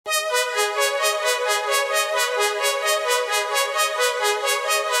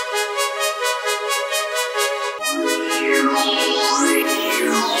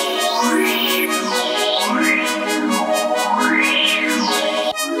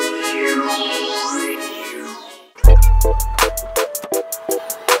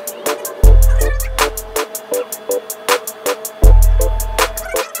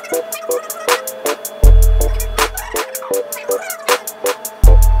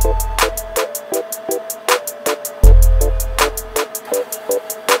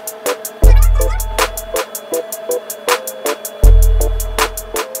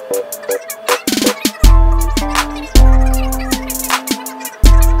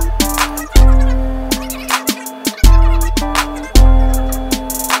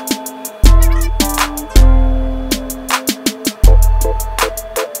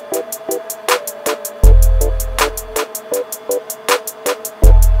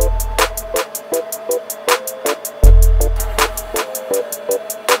What's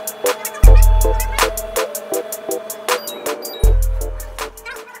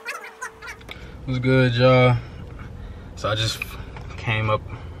good, y'all? So I just came up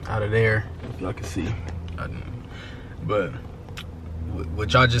out of there, if y'all can see. But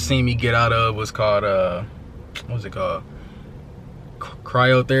what y'all just seen me get out of was called what was it called?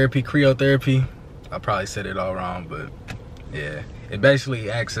 Cryotherapy. I probably said it all wrong, but yeah, it basically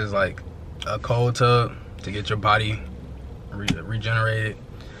acts as like a cold tub to get your body regenerated.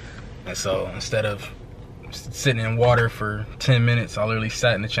 And so instead of sitting in water for 10 minutes, I literally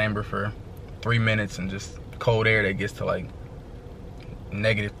sat in the chamber for 3 minutes and just cold air that gets to like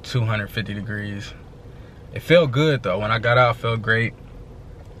negative 250 degrees. It felt good though. When I got out, it felt great.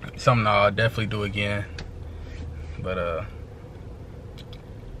 Something I'll definitely do again. But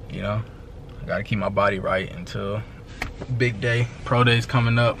you know, I gotta keep my body right until big day. Pro day's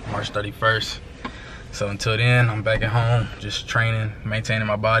coming up, March 31st. So until then, I'm back at home, just training, maintaining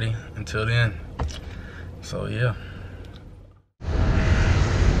my body until then. So yeah.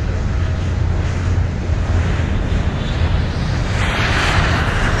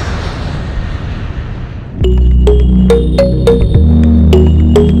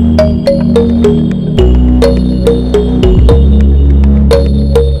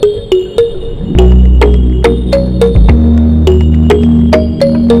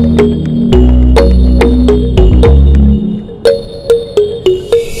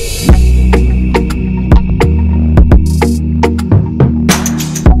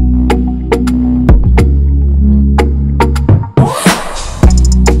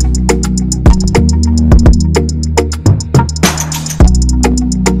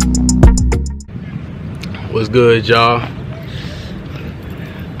 What's good, y'all?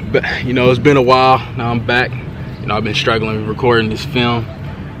 But you know, it's been a while. Now I'm back. You know, I've been struggling with recording this film,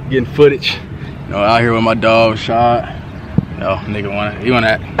 getting footage. You know, out here with my dog Shot. You know, nigga he wanna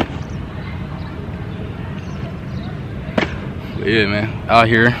act. But yeah, man, out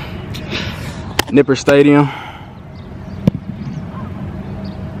here, Nipper Stadium.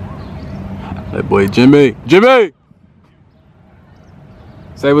 That boy Jimmy.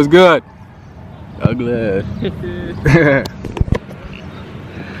 Say what's good. I'm glad.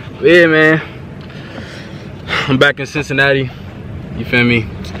 Yeah, man. I'm back in Cincinnati. You feel me?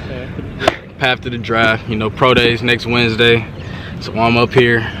 Path to the draft. You know, pro days next Wednesday. So while I'm up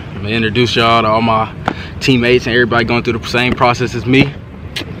here, I'm gonna introduce y'all to all my teammates and everybody going through the same process as me.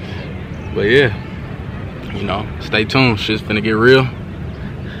 But yeah, you know, stay tuned. Shit's finna get real.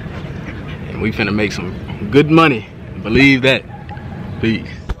 And we finna make some good money. Believe that. Peace.